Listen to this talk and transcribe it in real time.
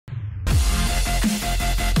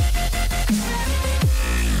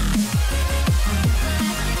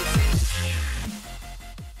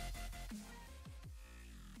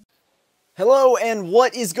Hello, and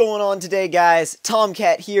what is going on today, guys?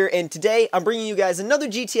 Tomcat here, and today I'm bringing you guys another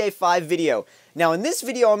GTA 5 video. Now, in this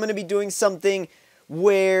video, I'm going to be doing something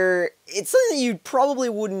where it's something that you probably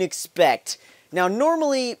wouldn't expect. Now,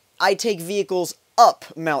 normally, I take vehicles up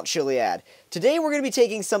Mount Chiliad. Today, we're going to be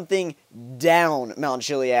taking something down Mount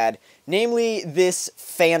Chiliad, namely this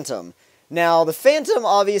Phantom. Now, the Phantom,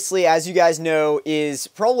 obviously, as you guys know, is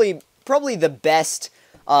probably the best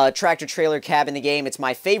tractor-trailer cab in the game. It's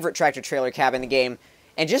my favorite tractor-trailer cab in the game.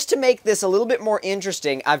 And just to make this a little bit more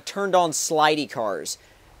interesting, I've turned on slidey cars.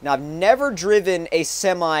 Now, I've never driven a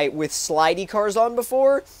semi with slidey cars on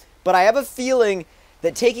before, but I have a feeling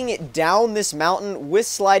that taking it down this mountain with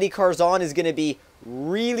slidey cars on is going to be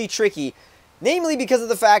really tricky. Namely because of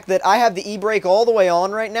the fact that I have the e-brake all the way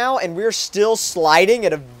on right now, and we're still sliding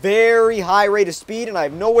at a very high rate of speed, and I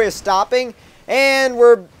have no way of stopping, and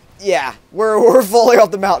we're falling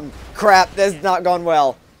off the mountain. Crap, that's not gone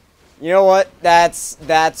well. You know what? That's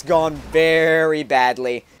gone very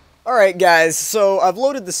badly. Alright guys, so I've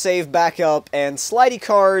loaded the save back up, and slidey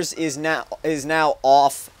cars is now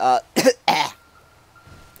off.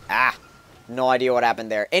 No idea what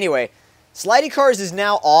happened there. Anyway, slidey cars is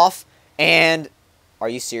now off, and are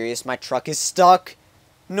you serious? My truck is stuck?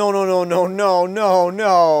 No.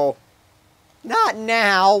 Not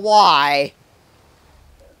now. Why?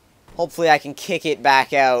 Hopefully I can kick it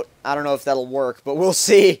back out. I don't know if that'll work, but we'll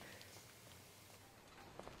see.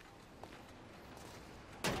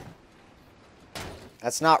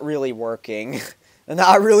 That's not really working.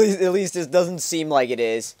 Not really, at least it doesn't seem like it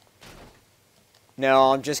is.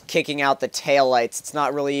 No, I'm just kicking out the taillights. It's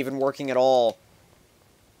not really even working at all.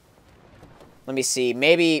 Let me see.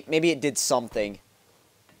 Maybe it did something.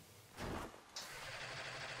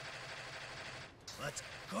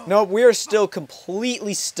 Nope, we are still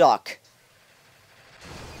completely stuck.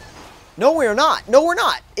 No, we're not. No, we're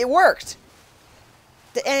not. It worked.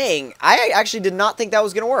 Dang. I actually did not think that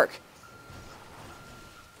was going to work.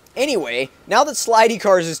 Anyway, now that slidey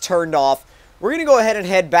cars is turned off, we're going to go ahead and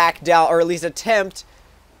head back down, or at least attempt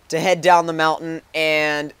to head down the mountain,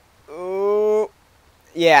 and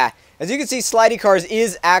yeah. As you can see, slidey cars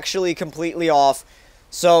is actually completely off,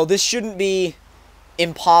 so this shouldn't be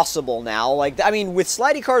impossible now. Like, I mean, with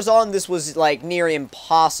slidey cars on, this was, like, near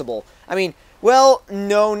impossible. I mean, well,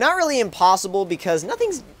 no, not really impossible, because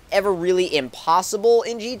nothing's ever really impossible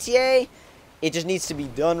in GTA. It just needs to be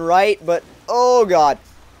done right, but, oh god.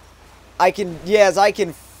 I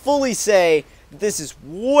can fully say this is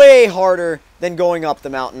way harder than going up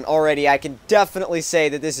the mountain already. I can definitely say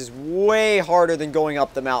that this is way harder than going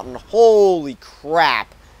up the mountain. Holy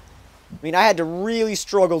crap. I mean, I had to really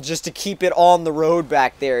struggle just to keep it on the road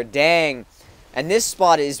back there. Dang. And this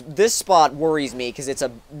spot worries me because it's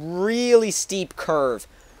a really steep curve.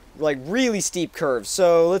 Like, really steep curve.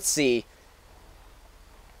 So, let's see.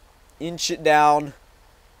 Inch it down.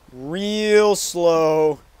 Real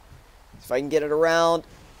slow. If I can get it around.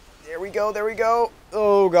 There we go, there we go.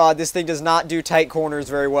 Oh god, this thing does not do tight corners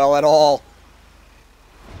very well at all.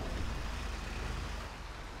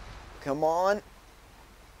 Come on.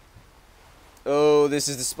 Oh, this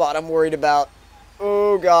is the spot I'm worried about.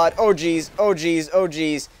 Oh god, oh jeez, oh jeez, oh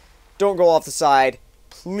jeez. Don't go off the side.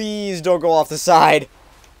 Please don't go off the side.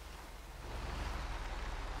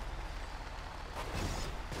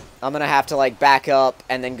 I'm gonna have to, like, back up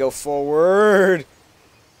and then go forward.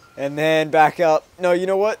 And then back up. No, you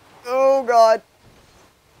know what? Oh, God.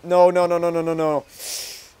 No.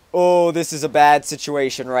 Oh, this is a bad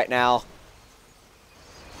situation right now.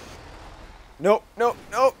 Nope.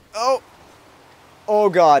 Oh. Oh,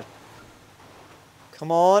 God.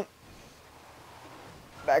 Come on.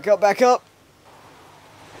 Back up.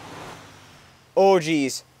 Oh,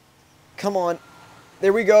 jeez. Come on.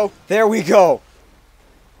 There we go.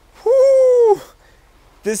 Whoo!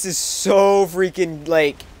 This is so freaking,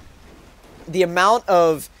 like... The amount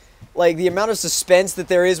of suspense that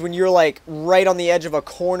there is when you're, like, right on the edge of a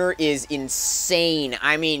corner is insane.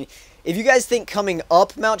 I mean, if you guys think coming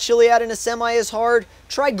up Mount Chiliad in a semi is hard,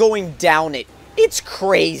 try going down it. It's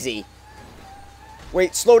crazy.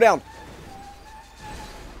 Wait, slow down.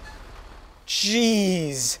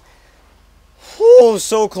 Jeez. Oh,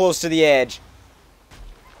 so close to the edge.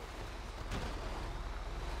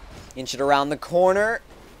 Inch it around the corner.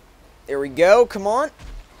 There we go. Come on.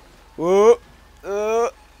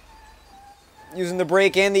 Using the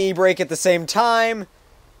brake and the e-brake at the same time.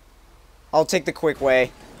 I'll take the quick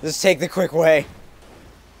way. Just take the quick way.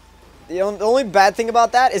 The only bad thing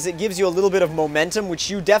about that is it gives you a little bit of momentum, which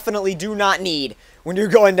you definitely do not need when you're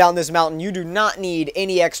going down this mountain. You do not need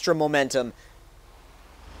any extra momentum.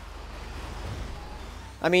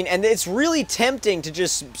 I mean, and it's really tempting to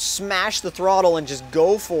just smash the throttle and just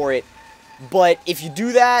go for it. But if you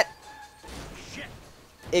do that,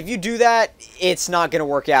 it's not going to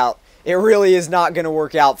work out. It really is not going to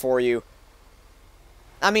work out for you.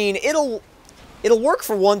 I mean, it'll work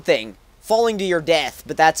for one thing, falling to your death,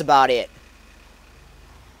 but that's about it.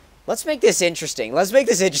 Let's make this interesting. Let's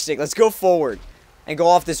go forward and go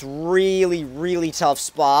off this really, really tough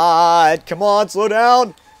spot. Come on, slow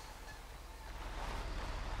down.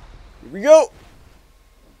 Here we go.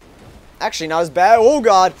 Actually, not as bad. Oh,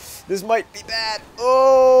 God. This might be bad.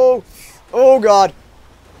 Oh. Oh, God.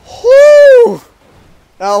 Whoo!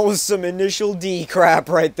 That was some initial D crap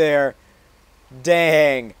right there.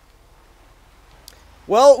 Dang.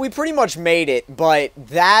 Well, we pretty much made it, but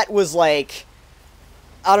that was like,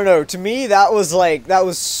 I don't know, to me that was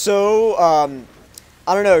so,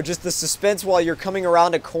 I don't know, just the suspense while you're coming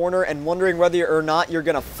around a corner and wondering whether or not you're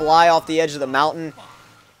gonna fly off the edge of the mountain.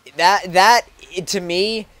 That to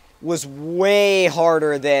me was way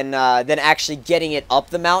harder than actually getting it up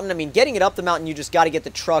the mountain. I mean, getting it up the mountain, you just got to get the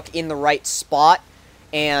truck in the right spot,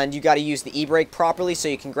 and you got to use the e-brake properly so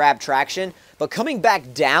you can grab traction. But coming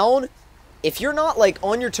back down, if you're not, like,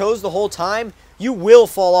 on your toes the whole time, you will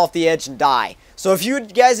fall off the edge and die. So if you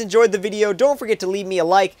guys enjoyed the video, don't forget to leave me a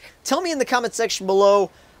like. Tell me in the comment section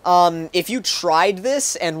below if you tried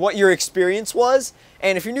this and what your experience was.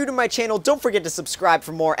 And if you're new to my channel, don't forget to subscribe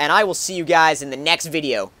for more, and I will see you guys in the next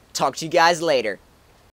video. Talk to you guys later.